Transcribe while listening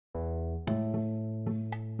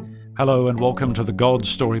Hello and welcome to the God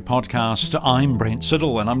Story podcast. I'm Brent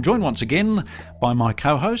Siddle and I'm joined once again by my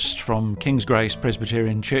co-host from King's Grace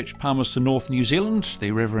Presbyterian Church, Palmerston North, New Zealand,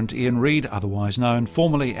 the Reverend Ian Reid, otherwise known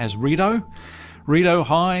formally as Redo. Redo,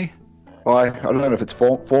 hi. Hi, I don't know if it's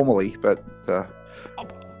formally, but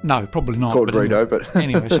no, probably not. Called but Redo, anyway, but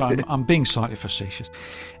anyway, so I'm being slightly facetious.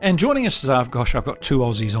 And joining us today, I've got two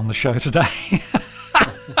Aussies on the show today.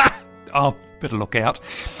 Oh, better look out.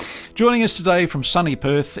 Joining us today from sunny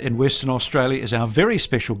Perth in Western Australia is our very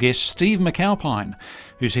special guest, Steve McAlpine,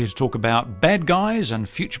 who's here to talk about bad guys and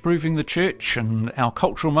future-proofing the church and our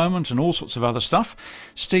cultural moment and all sorts of other stuff.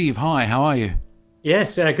 Steve, hi, how are you?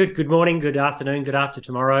 Yes, good morning, good afternoon, good after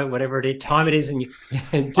tomorrow, whatever time it is, and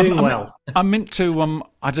you're doing well. I meant to,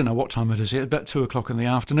 I don't know what time it is here, about 2 o'clock in the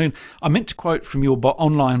afternoon. I meant to quote from your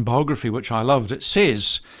online biography, which I loved. It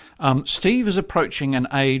says, Steve is approaching an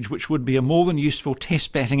age which would be a more than useful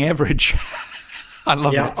test batting average. I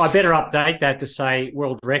love that. I better update that to say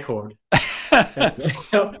world record.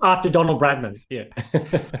 After Donald Bradman, yeah.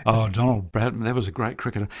 Oh, Donald Bradman, that was a great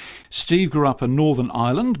cricketer. Steve grew up in Northern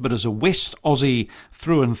Ireland, but as a West Aussie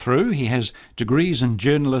through and through. He has degrees in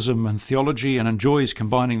journalism and theology and enjoys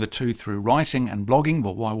combining the two through writing and blogging.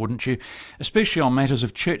 Well, why wouldn't you? Especially on matters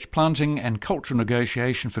of church planting and cultural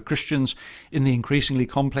negotiation for Christians in the increasingly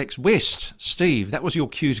complex West. Steve, that was your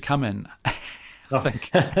cue to come in. I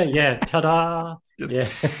think. Yeah, ta-da. Yeah.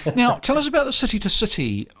 Now, tell us about the City to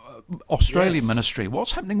City Australia ministry.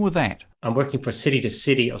 What's happening with that? I'm working for City to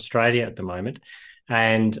City Australia at the moment.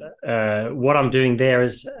 And what I'm doing there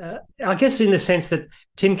is, I guess in the sense that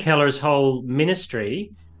Tim Keller's whole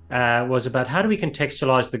ministry was about how do we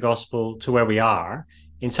contextualize the gospel to where we are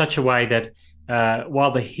in such a way that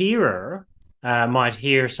while the hearer might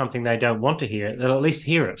hear something they don't want to hear, they'll at least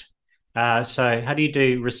hear it. So how do you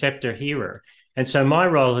do receptor-hearer? And so my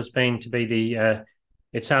role has been to be the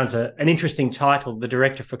it sounds an interesting title, the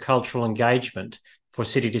Director for Cultural Engagement for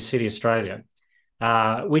City to City Australia,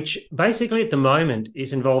 which basically at the moment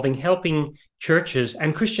is involving helping churches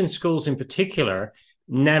and Christian schools in particular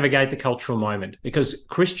navigate the cultural moment, because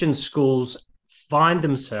Christian schools find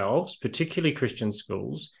themselves, particularly Christian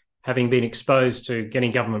schools, having been exposed to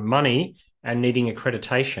getting government money and needing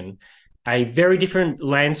accreditation, a very different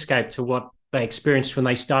landscape to what they experienced when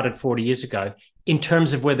they started 40 years ago, in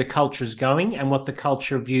terms of where the culture is going and what the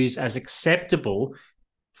culture views as acceptable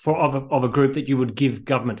of a group that you would give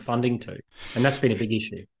government funding to. And that's been a big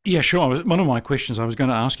issue. Yeah, sure. One of my questions, I was going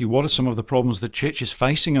to ask you, what are some of the problems the church is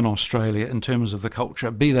facing in Australia in terms of the culture,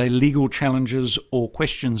 be they legal challenges or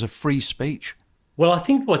questions of free speech? Well, I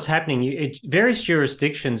think what's happening, various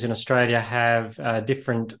jurisdictions in Australia have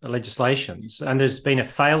different legislations, and there's been a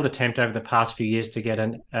failed attempt over the past few years to get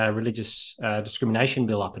a religious discrimination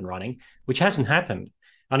bill up and running, which hasn't happened.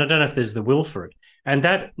 And I don't know if there's the will for it. And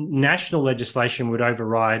that national legislation would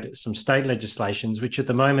override some state legislations, which at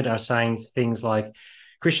the moment are saying things like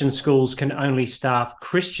Christian schools can only staff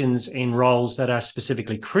Christians in roles that are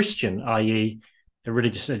specifically Christian, i.e. the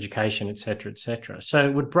religious education, et cetera, et cetera. So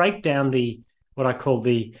it would break down what I call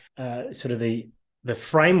the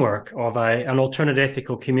framework of an alternate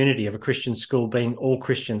ethical community of a Christian school being all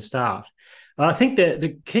Christian staff. I think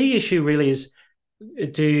the key issue really is,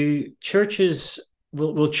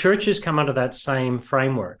 will churches come under that same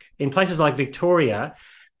framework? In places like Victoria,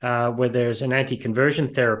 where there's an anti-conversion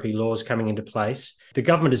therapy laws coming into place, the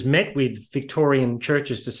government has met with Victorian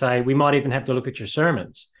churches to say, we might even have to look at your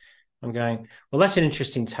sermons. I'm going, well, that's an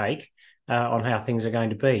interesting take on how things are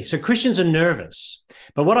going to be. So Christians are nervous.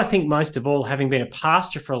 But what I think most of all, having been a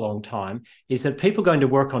pastor for a long time, is that people going to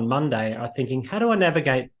work on Monday are thinking, how do I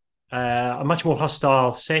navigate a much more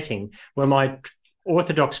hostile setting where my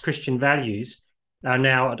orthodox Christian values are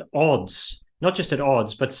now at odds, not just at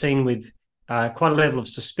odds, but seen with quite a level of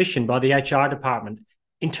suspicion by the HR department.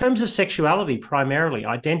 In terms of sexuality, primarily,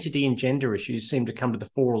 identity and gender issues seem to come to the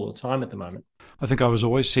fore all the time at the moment. I think I was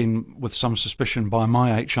always seen with some suspicion by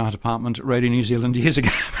my HR department at Radio New Zealand years ago.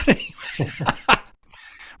 But anyway.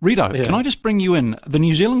 Rito, Can I just bring you in? The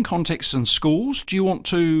New Zealand context in schools, do you want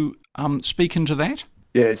to speak into that?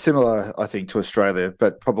 Yeah, it's similar, I think, to Australia,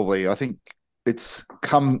 but probably I think it's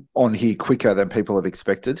come on here quicker than people have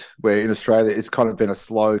expected, where in Australia it's kind of been a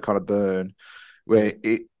slow kind of burn, where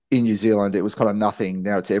in New Zealand it was kind of nothing,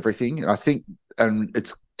 now it's everything. And I think, and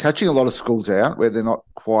it's catching a lot of schools out where they're not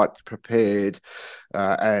quite prepared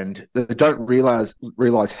and they don't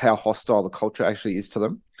realise how hostile the culture actually is to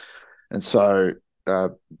them. And so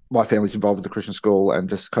my family's involved with the Christian school and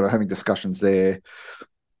just kind of having discussions there,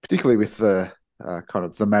 particularly with the kind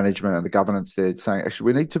of the management and the governance there, saying,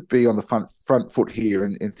 actually, we need to be on the front foot here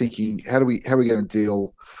and thinking, how are we going to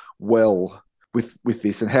deal well with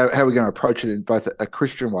this, and how we're going to approach it in both a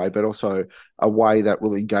Christian way, but also a way that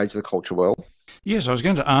will engage the culture well. Yes, I was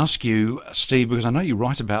going to ask you, Steve, because I know you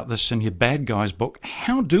write about this in your Bad Guys book.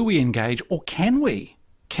 How do we engage, or can we?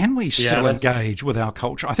 Can we still engage with our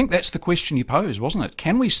culture? I think that's the question you posed, wasn't it?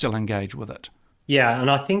 Can we still engage with it? Yeah, and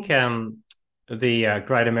I think the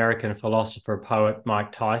great American philosopher, poet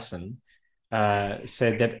Mike Tyson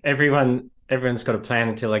said that everyone's got a plan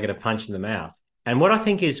until they get a punch in the mouth. And what I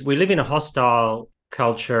think is we live in a hostile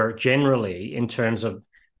culture generally in terms of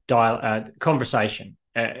conversation.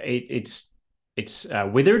 It's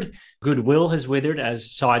withered. Goodwill has withered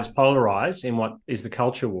as sides polarize in what is the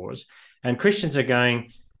culture wars. And Christians are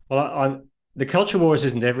going, well, the culture wars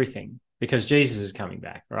isn't everything because Jesus is coming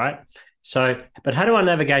back, right? So, but how do I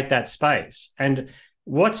navigate that space? And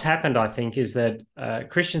what's happened, I think, is that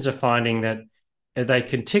Christians are finding that they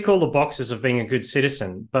can tick all the boxes of being a good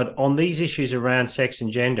citizen, but on these issues around sex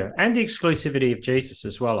and gender and the exclusivity of Jesus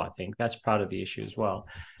as well, I think that's part of the issue as well.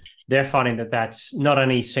 They're finding that that's not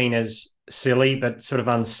only seen as silly, but sort of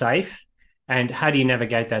unsafe. And how do you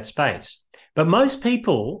navigate that space? But most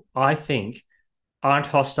people, I think, aren't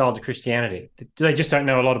hostile to Christianity. They just don't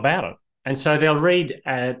know a lot about it. And so they'll read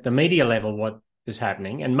at the media level what is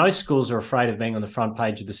happening. And most schools are afraid of being on the front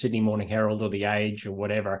page of the Sydney Morning Herald or the Age or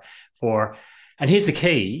whatever. And here's the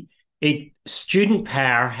key. Student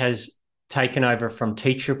power has taken over from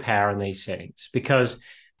teacher power in these settings, because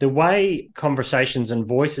the way conversations and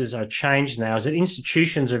voices are changed now is that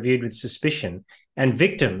institutions are viewed with suspicion and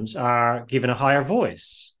victims are given a higher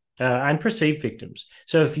voice and perceived victims.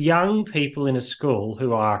 So if young people in a school who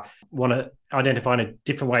want to identify in a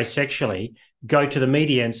different way sexually go to the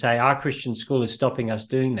media and say, our Christian school is stopping us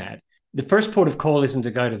doing that, the first port of call isn't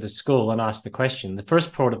to go to the school and ask the question. The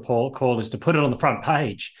first port of call is to put it on the front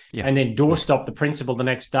page and then doorstop the principal the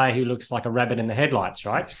next day who looks like a rabbit in the headlights,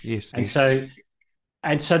 right? Yes.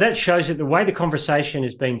 And so that shows that the way the conversation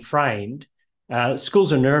is being framed,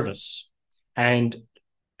 schools are nervous and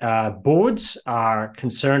boards are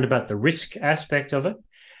concerned about the risk aspect of it.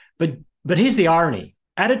 But here's the irony.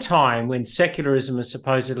 At a time when secularism is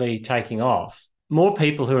supposedly taking off, more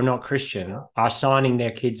people who are not Christian are signing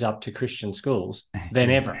their kids up to Christian schools than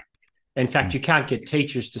ever. In fact, you can't get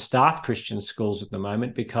teachers to staff Christian schools at the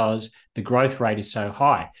moment because the growth rate is so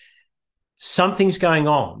high. Something's going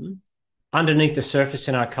on underneath the surface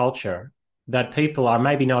in our culture that people are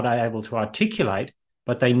maybe not able to articulate,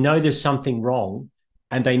 but they know there's something wrong,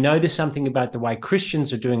 and they know there's something about the way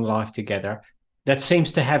Christians are doing life together that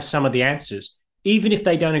seems to have some of the answers, even if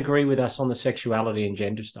they don't agree with us on the sexuality and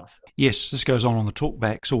gender stuff. Yes, this goes on the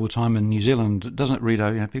talkbacks all the time in New Zealand, doesn't it,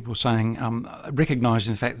 Rito? People saying,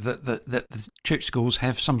 recognising the fact that the church schools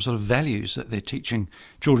have some sort of values that they're teaching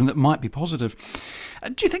children that might be positive.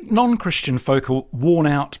 Do you think non-Christian folk are worn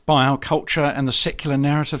out by our culture and the secular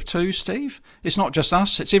narrative too, Steve? It's not just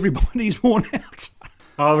us, it's everybody's worn out.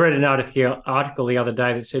 I read an article the other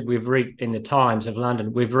day that said in the Times of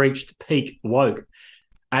London, we've reached peak woke.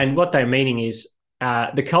 And what they're meaning is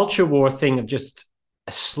the culture war thing of just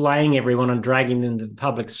slaying everyone and dragging them to the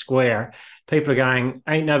public square. People are going,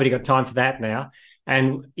 ain't nobody got time for that now.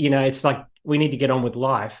 And, it's like we need to get on with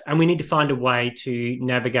life and we need to find a way to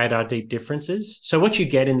navigate our deep differences. So what you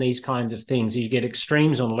get in these kinds of things is you get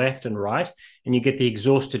extremes on left and right, and you get the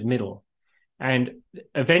exhausted middle. And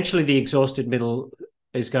eventually the exhausted middle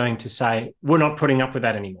is going to say, we're not putting up with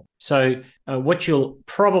that anymore. So what you'll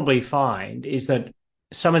probably find is that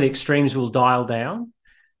some of the extremes will dial down,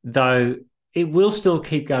 though it will still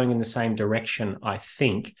keep going in the same direction, I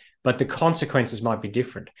think, but the consequences might be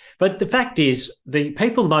different. But the fact is, the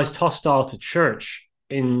people most hostile to church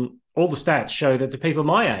in all the stats show that the people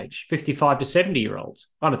my age, 55 to 70-year-olds,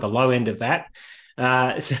 I'm at the low end of that.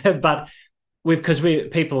 But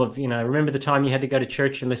people have, remember the time you had to go to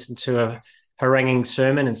church and listen to a haranguing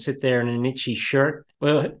sermon and sit there in an itchy shirt?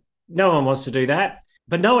 Well, no one wants to do that.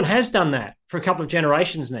 But no one has done that for a couple of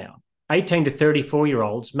generations now. 18 to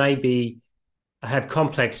 34-year-olds maybe have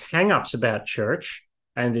complex hang-ups about church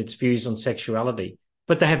and its views on sexuality,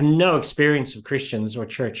 but they have no experience of Christians or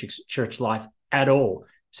church life at all.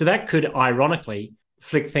 So that could, ironically,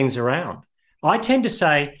 flick things around. I tend to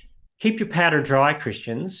say, keep your powder dry,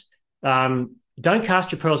 Christians. Don't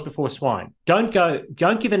cast your pearls before swine. Don't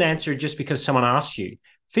give an answer just because someone asks you.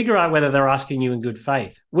 Figure out whether they're asking you in good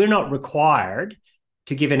faith. We're not required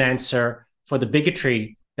to give an answer for the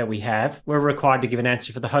bigotry that we have. We're required to give an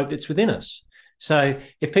answer for the hope that's within us. So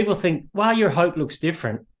if people think, well, your hope looks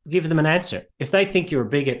different, give them an answer. If they think you're a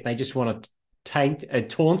bigot, they just want to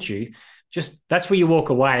taunt you, that's where you walk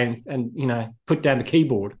away and put down the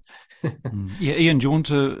keyboard. Yeah, Ian, do you want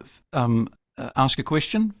to ask a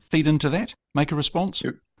question, feed into that, make a response?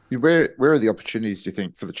 Where are the opportunities, do you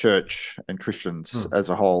think, for the church and Christians as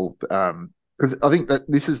a whole? Because I think that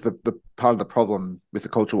this is the part of the problem with the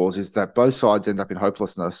culture wars, is that both sides end up in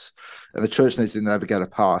hopelessness, and the church needs to navigate a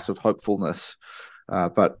path of hopefulness.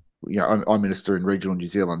 But I minister in regional New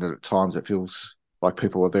Zealand, and at times it feels like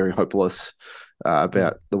people are very hopeless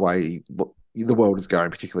about the way the world is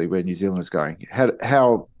going, particularly where New Zealand is going.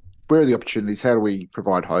 Where are the opportunities? How do we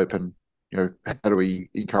provide hope, and how do we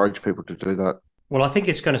encourage people to do that? Well, I think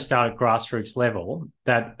it's going to start at grassroots level,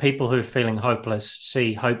 that people who are feeling hopeless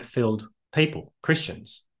see hope-filled people,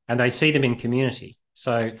 Christians, and they see them in community.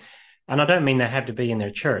 So, and I don't mean they have to be in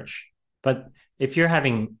their church, but if you're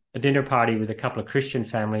having a dinner party with a couple of Christian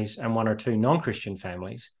families and one or two non-Christian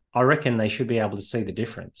families, I reckon they should be able to see the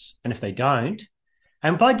difference. And if they don't,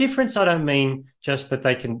 and by difference, I don't mean just that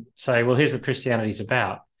they can say, well, here's what Christianity is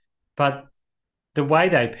about, but the way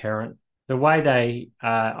they parent, the way they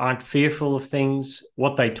aren't fearful of things,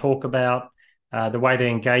 what they talk about, the way they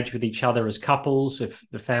engage with each other as couples, if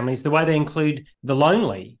the families, the way they include the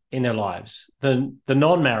lonely in their lives, the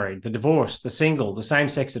non-married, the divorced, the single, the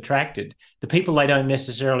same-sex attracted, the people they don't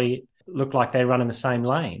necessarily look like they run in the same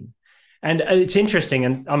lane. And it's interesting,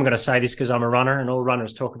 and I'm going to say this because I'm a runner, and all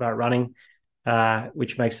runners talk about running,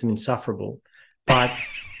 which makes them insufferable. But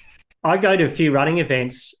I go to a few running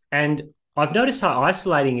events, and I've noticed how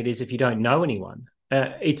isolating it is if you don't know anyone.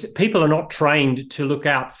 People are not trained to look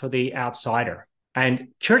out for the outsider. And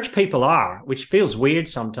church people are, which feels weird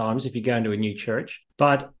sometimes if you go into a new church.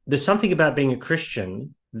 But there's something about being a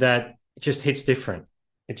Christian that just hits different.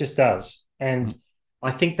 It just does. And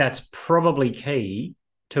I think that's probably key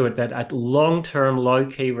to it, that at long-term,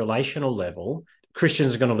 low-key relational level,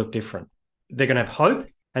 Christians are going to look different. They're going to have hope,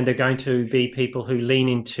 and they're going to be people who lean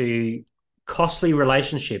into costly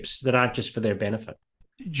relationships that aren't just for their benefit.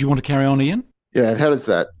 Do you want to carry on, Ian? Yeah, and how does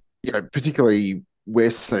that, particularly we're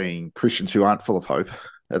seeing Christians who aren't full of hope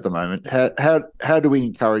at the moment. How do we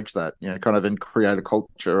encourage that, kind of, and create a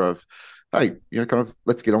culture of, hey, kind of,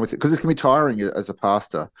 let's get on with it? Because it can be tiring as a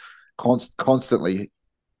pastor, constantly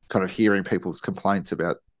kind of hearing people's complaints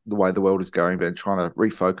about the way the world is going, but trying to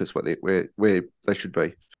refocus where they should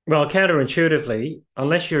be. Well, counterintuitively,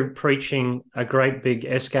 unless you're preaching a great big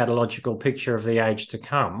eschatological picture of the age to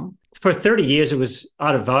come, for 30 years it was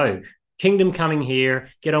out of vogue. Kingdom coming here,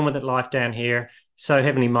 get on with it, life down here, so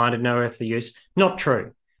heavenly minded, no earthly use. Not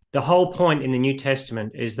true. The whole point in the New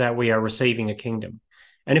Testament is that we are receiving a kingdom.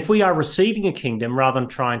 And if we are receiving a kingdom rather than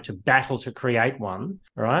trying to battle to create one,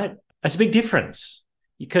 right, that's a big difference.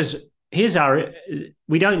 Because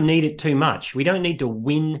we don't need it too much. We don't need to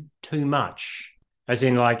win too much. As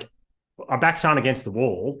in, like, our backs aren't against the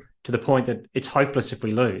wall to the point that it's hopeless if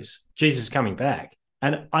we lose. Jesus is coming back.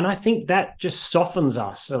 And I think that just softens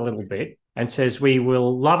us a little bit and says we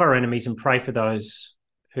will love our enemies and pray for those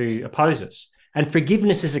who oppose us. And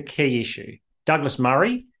forgiveness is a key issue. Douglas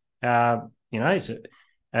Murray, he's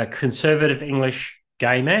a conservative English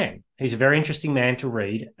gay man. He's a very interesting man to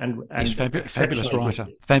read. And he's fabulous writer.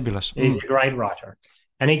 Fabulous. He's a great writer.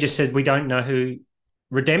 And he just said, we don't know who...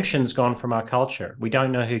 Redemption's gone from our culture. We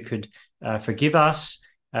don't know who could forgive us.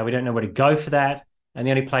 We don't know where to go for that. And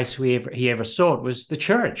the only place he ever sought was the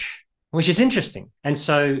church, which is interesting. And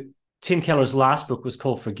so Tim Keller's last book was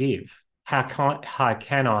called Forgive. How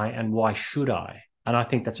can I and why should I? And I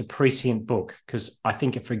think that's a prescient book, because I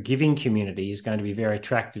think a forgiving community is going to be very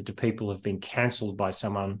attractive to people who have been cancelled by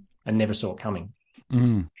someone and never saw it coming.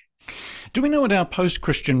 Mm. Do we know what our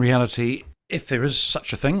post-Christian reality, if there is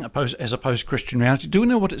such a thing as a post-Christian reality, do we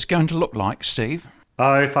know what it's going to look like, Steve?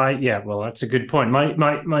 Well, that's a good point.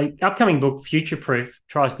 My upcoming book, Future Proof,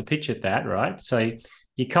 tries to pitch at that, right? So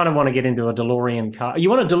you kind of want to get into a DeLorean car. You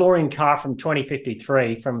want a DeLorean car from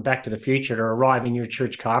 2053 from Back to the Future to arrive in your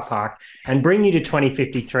church car park and bring you to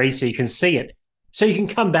 2053 so you can see it, so you can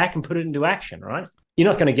come back and put it into action, right? You're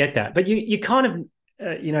not going to get that. But you kind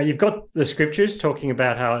of, you've got the scriptures talking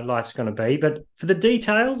about how life's going to be, but for the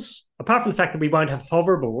details, apart from the fact that we won't have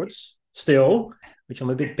hoverboards still, which I'm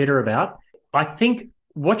a bit bitter about, I think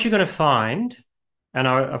what you're going to find, and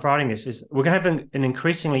I'm writing this, is we're going to have an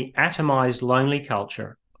increasingly atomized, lonely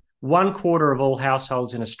culture. 1/4 of all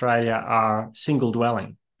households in Australia are single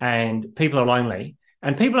dwelling, and people are lonely.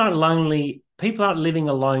 And people aren't lonely. People aren't living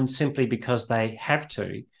alone simply because they have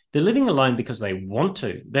to. They're living alone because they want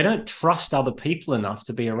to. They don't trust other people enough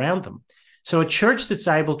to be around them. So a church that's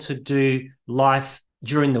able to do life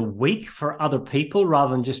during the week for other people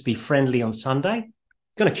rather than just be friendly on Sunday,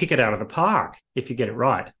 going to kick it out of the park if you get it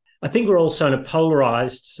right. I think we're also in a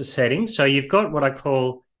polarized setting. So you've got what I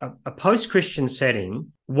call a post-Christian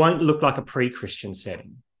setting won't look like a pre-Christian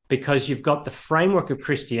setting. because you've got the framework of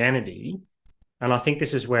Christianity. And I think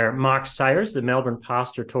this is where Mark Sayers, the Melbourne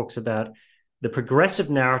pastor, talks about the progressive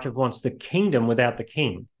narrative wants the kingdom without the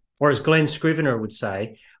king. Or as Glenn Scrivener would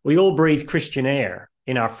say, we all breathe Christian air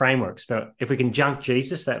in our frameworks, but if we can junk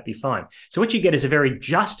Jesus, that'd be fine. So what you get is a very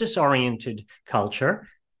justice-oriented culture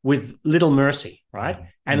with little mercy, right?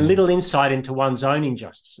 And little insight into one's own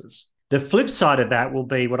injustices. The flip side of that will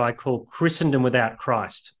be what I call Christendom without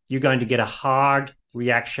Christ. You're going to get a hard,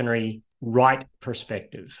 reactionary, right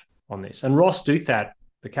perspective on this. And Ross Douthat,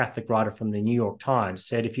 the Catholic writer from the New York Times,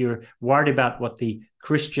 said, if you're worried about what the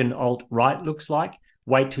Christian alt-right looks like,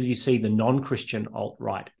 wait till you see the non-Christian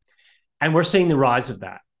alt-right. And we're seeing the rise of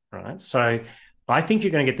that, right? So I think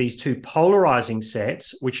you're going to get these two polarizing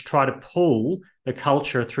sets which try to pull the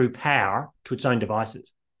culture through power to its own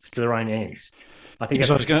devices, to their own ends. I think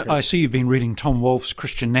I see you've been reading Tom Wolfe's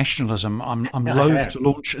Christian Nationalism. I'm loath to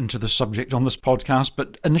launch into the subject on this podcast,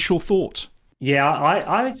 but initial thoughts? Yeah,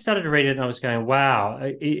 I started to read it and I was going, wow,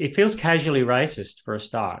 it feels casually racist for a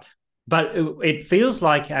start. But it feels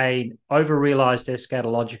like an over-realized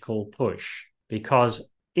eschatological push, because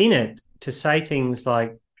in it, to say things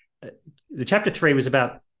like, the chapter 3 was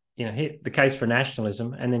about, the case for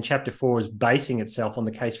nationalism, and then chapter 4 is basing itself on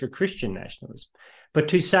the case for Christian nationalism. But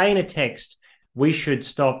to say in a text, we should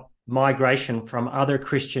stop migration from other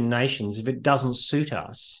Christian nations if it doesn't suit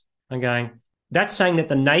us, I'm going, that's saying that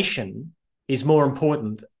the nation is more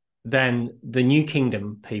important than the New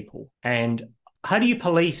Kingdom people. And how do you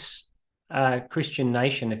police a Christian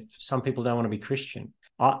nation if some people don't want to be Christian?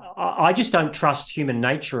 I just don't trust human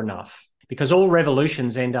nature enough, because all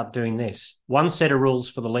revolutions end up doing this. One set of rules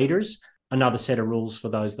for the leaders, another set of rules for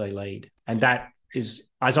those they lead. And that is,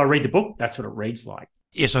 as I read the book, that's what it reads like.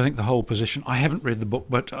 Yes, I think the whole position, I haven't read the book,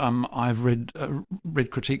 but I've read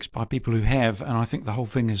critiques by people who have, and I think the whole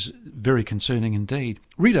thing is very concerning indeed.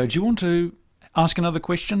 Rito, do you want to ask another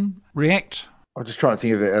question? React? I'm just trying to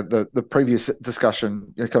think of the previous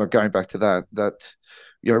discussion, kind of going back to that,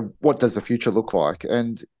 what does the future look like?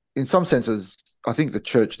 And in some senses, I think the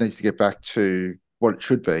church needs to get back to what it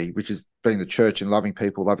should be, which is being the church and loving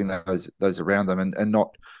people, loving those around them, and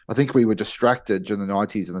not. I think we were distracted during the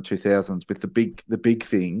 90s and the 2000s with the big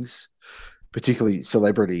things, particularly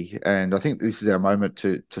celebrity. And I think this is our moment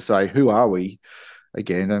to say, who are we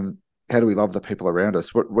again, and how do we love the people around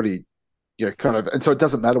us? What do you kind of? And so it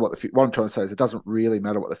doesn't matter what I'm trying to say is it doesn't really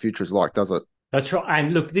matter what the future is like, does it? That's right.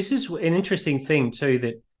 And look, this is an interesting thing too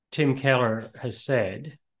that Tim Keller has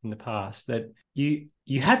said in the past, that you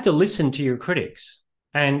have to listen to your critics.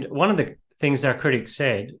 And one of the things our critics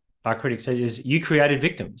said is, you created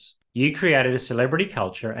victims. You created a celebrity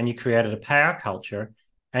culture and you created a power culture,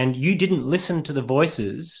 and you didn't listen to the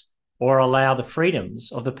voices or allow the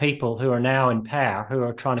freedoms of the people who are now in power, who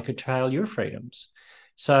are trying to curtail your freedoms.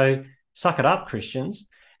 So suck it up, Christians.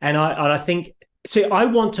 And I think, see, I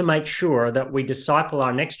want to make sure that we disciple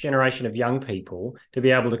our next generation of young people to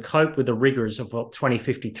be able to cope with the rigors of what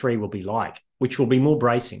 2053 will be like, which will be more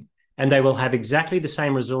bracing. And they will have exactly the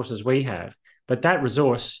same resources we have. But that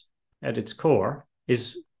resource at its core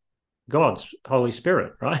is God's Holy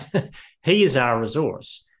Spirit, right? He is our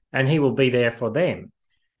resource, and he will be there for them.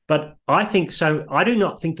 But I do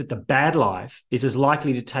not think that the bad life is as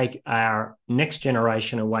likely to take our next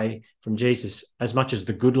generation away from Jesus as much as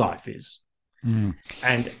the good life is. Mm.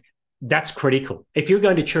 And that's critical. If you're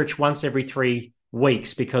going to church once every 3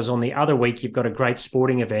 weeks because on the other week you've got a great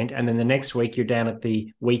sporting event and then the next week you're down at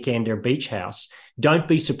the weekend or beach house, don't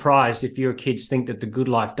be surprised if your kids think that the good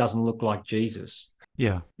life doesn't look like Jesus.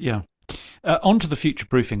 Yeah. On to the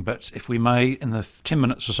future-proofing bits, if we may, in the 10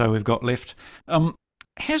 minutes or so we've got left.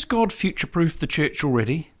 Has God future-proofed the church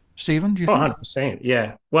already, Stephen, do you think? 100%,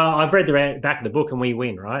 yeah. Well, I've read the back of the book and we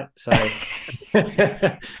win, right? So,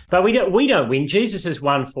 but we don't win. Jesus has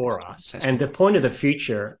won for us. And the point of the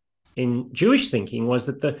future in Jewish thinking was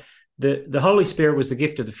that the Holy Spirit was the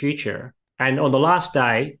gift of the future. And on the last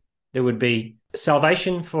day, there would be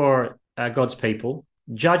salvation for God's people,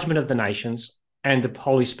 judgment of the nations, and the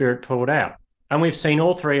Holy Spirit poured out. And we've seen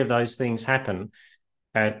all three of those things happen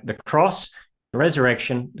at the cross, the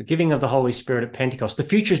resurrection, the giving of the Holy Spirit at Pentecost. The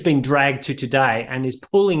future has been dragged to today and is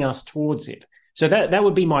pulling us towards it. So that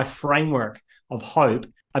would be my framework of hope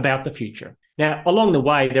about the future. Now, along the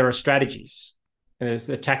way, there are strategies. There's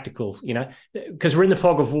the tactical, because we're in the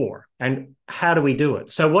fog of war. And how do we do it?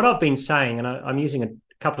 So what I've been saying, and I'm using a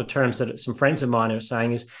couple of terms that some friends of mine are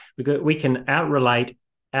saying, is we can out-relate,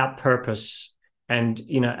 out-purpose, and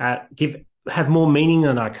have more meaning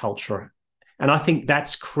in our culture. And I think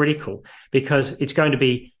that's critical, because it's going to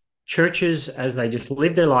be churches, as they just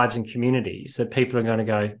live their lives in communities, that people are going to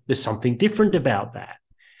go, there's something different about that.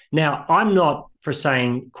 Now, I'm not for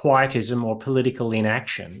saying quietism or political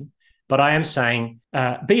inaction, but I am saying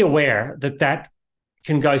be aware that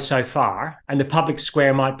can go so far and the public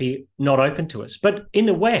square might be not open to us. But in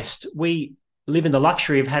the West, we live in the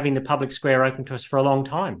luxury of having the public square open to us for a long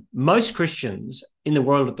time. Most Christians in the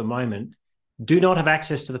world at the moment do not have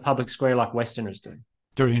access to the public square like Westerners do.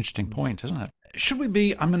 Very interesting point, isn't it? Should we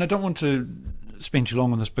be, I mean, I don't want to spend too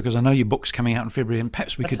long on this because I know your book's coming out in February, and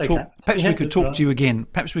perhaps we could talk. Perhaps we could talk to you again.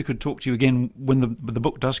 Perhaps we could talk to you again when the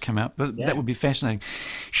book does come out. But that would be fascinating.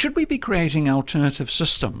 Should we be creating alternative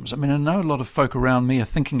systems? I mean, I know a lot of folk around me are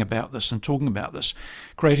thinking about this and talking about this,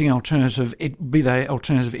 creating alternative, be they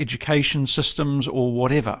alternative education systems or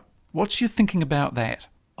whatever. What's your thinking about that?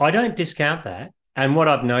 I don't discount that, and what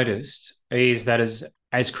I've noticed is that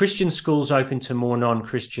as Christian schools open to more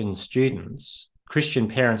non-Christian students, Christian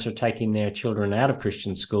parents are taking their children out of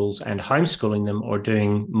Christian schools and homeschooling them or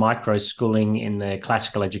doing micro-schooling in the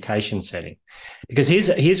classical education setting. Because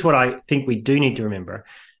here's what I think we do need to remember,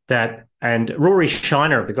 that, and Rory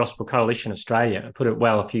Shiner of the Gospel Coalition Australia put it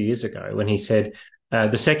well a few years ago when he said,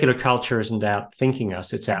 the secular culture isn't out thinking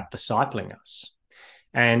us, it's out discipling us.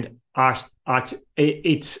 And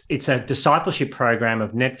it's a discipleship program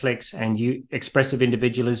of Netflix and expressive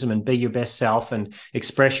individualism and be your best self and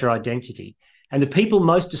express your identity. And the people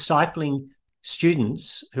most discipling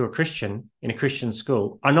students who are Christian in a Christian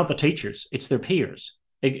school are not the teachers, it's their peers.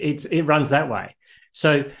 It runs that way.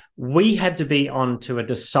 So we have to be onto a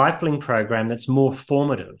discipling program that's more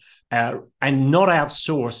formative and not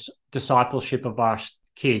outsource discipleship of our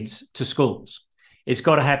kids to schools. It's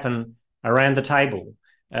got to happen around the table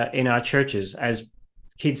in our churches as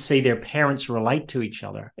kids see their parents relate to each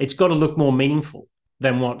other. It's got to look more meaningful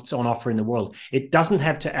than what's on offer in the world. It doesn't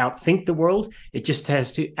have to outthink the world. It just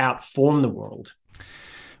has to outform the world.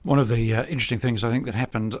 One of the interesting things I think that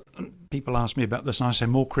happened, people ask me about this, and I say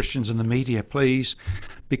more Christians in the media, please,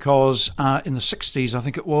 because in the 60s, I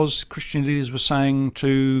think it was, Christian leaders were saying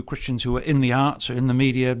to Christians who were in the arts or in the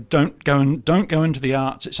media, don't go into the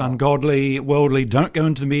arts, it's ungodly, worldly, don't go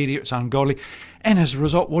into the media, it's ungodly. And as a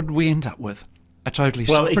result, what did we end up with? A totally,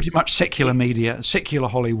 pretty much secular media, secular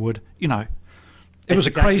Hollywood, you know. It was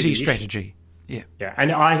a crazy strategy. Yeah. Yeah.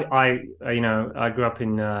 And I grew up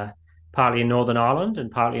in partly in Northern Ireland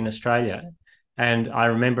and partly in Australia. And I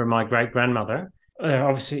remember my great-grandmother,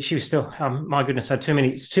 obviously she was still, my goodness, had too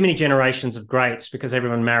many generations of greats because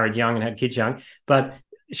everyone married young and had kids young. But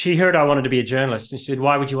she heard I wanted to be a journalist and she said,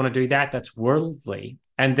 why would you want to do that? That's worldly.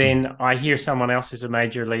 And then I hear someone else who's a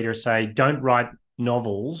major leader say, don't write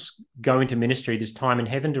novels, go into ministry, there's time in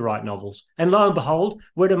heaven to write novels. And lo and behold,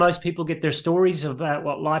 where do most people get their stories about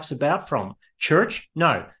what life's about from? Church?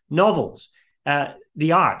 No. Novels.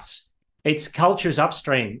 The arts. It's culture's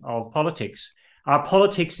upstream of politics. Our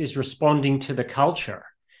politics is responding to the culture.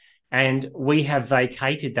 And we have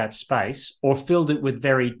vacated that space or filled it with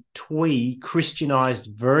very twee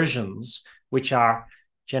Christianized versions, which are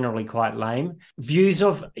generally quite lame, views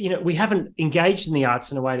of, we haven't engaged in the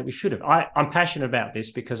arts in a way that we should have. I'm passionate about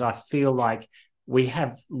this because I feel like we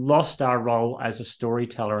have lost our role as a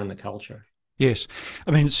storyteller in the culture. Yes.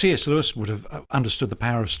 I mean, C.S. Lewis would have understood the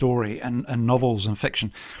power of story and novels and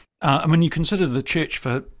fiction. I mean, you consider the church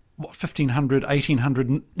for 1,500,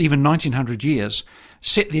 1,800, even 1,900 years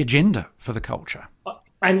set the agenda for the culture.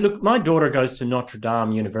 And look, my daughter goes to Notre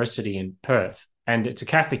Dame University in Perth, and it's a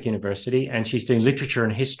Catholic university, and she's doing literature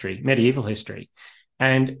and history, medieval history.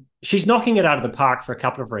 And she's knocking it out of the park for a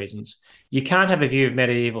couple of reasons. You can't have a view of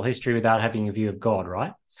medieval history without having a view of God,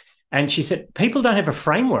 right? And she said, people don't have a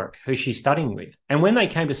framework who she's studying with. And when they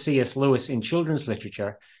came to C.S. Lewis in children's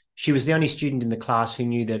literature, she was the only student in the class who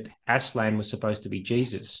knew that Aslan was supposed to be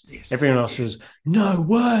Jesus. Yes. Everyone else was, no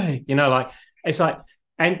way. It's like,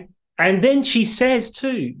 and then she says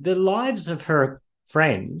too, the lives of her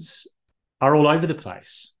friends are all over the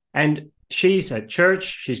place. And she's at church,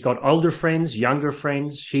 she's got older friends, younger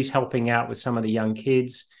friends, she's helping out with some of the young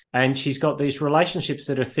kids, and she's got these relationships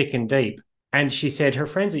that are thick and deep. And she said her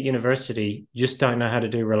friends at university just don't know how to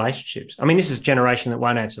do relationships. I mean, this is a generation that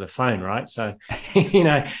won't answer the phone, right? So,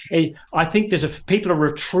 I think people are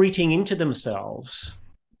retreating into themselves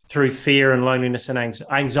through fear and loneliness and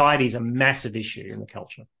anxiety is a massive issue in the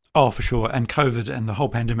culture. Oh, for sure. And COVID and the whole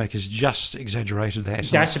pandemic has just exaggerated that.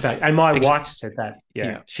 Exacerbated. And my wife said that.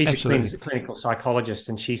 Yeah. She's a clinical psychologist,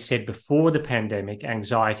 and she said before the pandemic,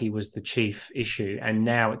 anxiety was the chief issue, and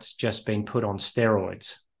now it's just been put on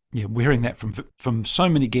steroids. Yeah, we're hearing that from so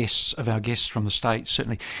many of our guests from the States,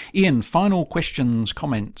 certainly. Ian, final questions,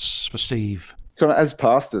 comments for Steve? Kind of as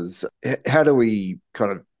pastors, how do we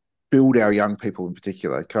kind of build our young people in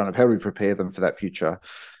particular? Kind of how do we prepare them for that future?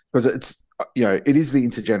 Because it is the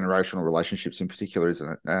intergenerational relationships in particular,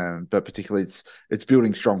 isn't it? But particularly it's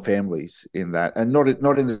building strong families in that, and not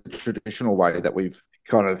in the traditional way that we've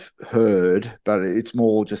kind of heard, but it's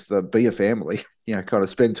more just the be a family, kind of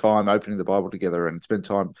spend time opening the Bible together and spend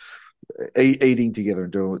time eating together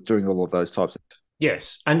and doing all of those types of.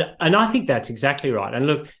 Yes, and I think that's exactly right. And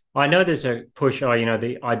look, I know there's a push,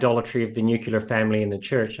 the idolatry of the nuclear family in the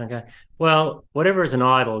church. Okay, well, whatever is an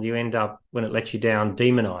idol, you end up, when it lets you down,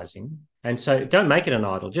 demonizing. And so don't make it an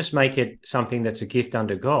idol. Just make it something that's a gift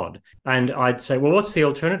under God. And I'd say, well, what's the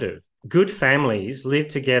alternative? Good families live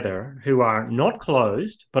together who are not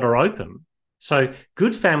closed, but are open. So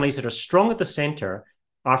good families that are strong at the center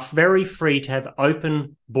are very free to have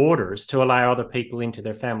open borders to allow other people into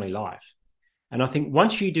their family life. And I think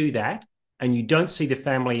once you do that, and you don't see the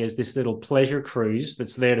family as this little pleasure cruise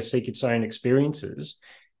that's there to seek its own experiences,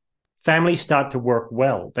 families start to work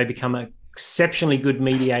well. They become exceptionally good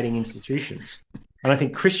mediating institutions. And I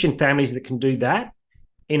think Christian families that can do that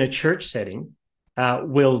in a church setting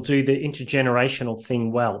will do the intergenerational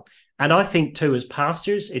thing well. And I think too, as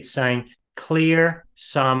pastors, it's saying clear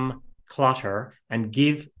some clutter and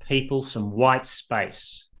give people some white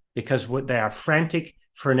space, because they are frantic,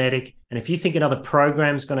 frenetic. And if you think another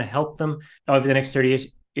program is going to help them over the next 30 years,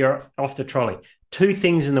 you're off the trolley. 2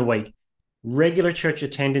 things in the week: regular church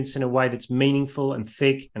attendance in a way that's meaningful and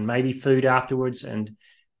thick, and maybe food afterwards. And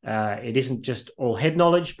it isn't just all head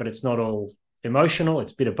knowledge, but it's not all emotional.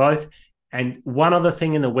 It's a bit of both. And one other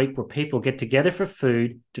thing in the week where people get together for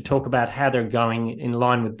food to talk about how they're going in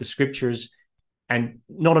line with the scriptures, and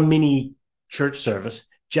not a mini church service,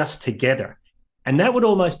 just together. And that would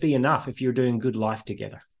almost be enough if you're doing good life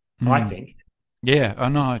together, I think. Yeah, I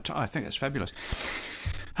know. I think that's fabulous.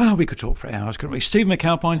 Oh, we could talk for hours, couldn't we? Steve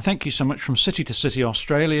McAlpine, thank you so much, from City to City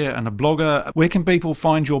Australia, and a blogger. Where can people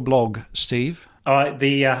find your blog, Steve?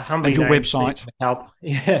 The humbly and your named website.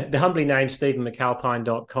 The humbly named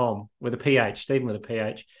StephenMcAlpine.com with a PH, Stephen with a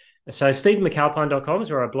PH. So StephenMcAlpine.com is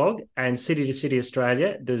where I blog, and City to City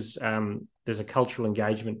Australia, there's a cultural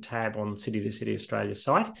engagement tab on City to City Australia's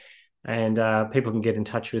site, and people can get in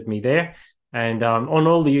touch with me there. And on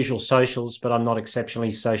all the usual socials, but I'm not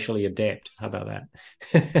exceptionally socially adept. How about that?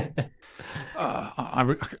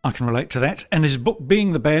 I can relate to that. And his book,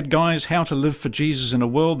 Being the Bad Guys, How to Live for Jesus in a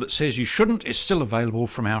World That Says You Shouldn't, is still available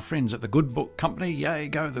from our friends at the Good Book Company. Yay,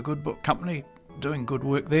 go the Good Book Company, doing good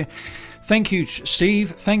work there. Thank you,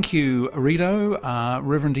 Steve. Thank you, Rito,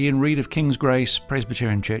 Reverend Ian Reid of King's Grace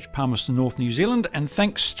Presbyterian Church, Palmerston North, New Zealand. And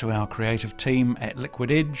thanks to our creative team at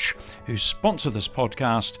Liquid Edge, who sponsor this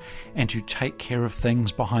podcast and who take care of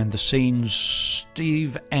things behind the scenes.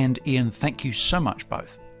 Steve and Ian, thank you so much,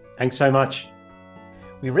 both. Thanks so much.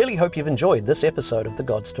 We really hope you've enjoyed this episode of the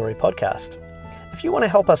God Story podcast. If you want to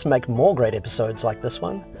help us make more great episodes like this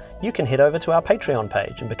one, you can head over to our Patreon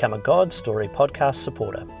page and become a God Story podcast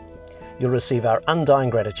supporter. You'll receive our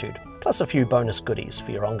undying gratitude, plus a few bonus goodies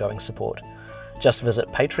for your ongoing support. Just visit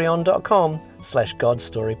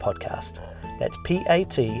patreon.com/godstorypodcast. That's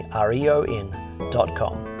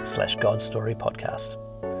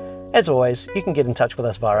patreon.com/godstorypodcast. As always, you can get in touch with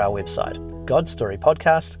us via our website,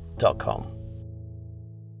 godstorypodcast.com.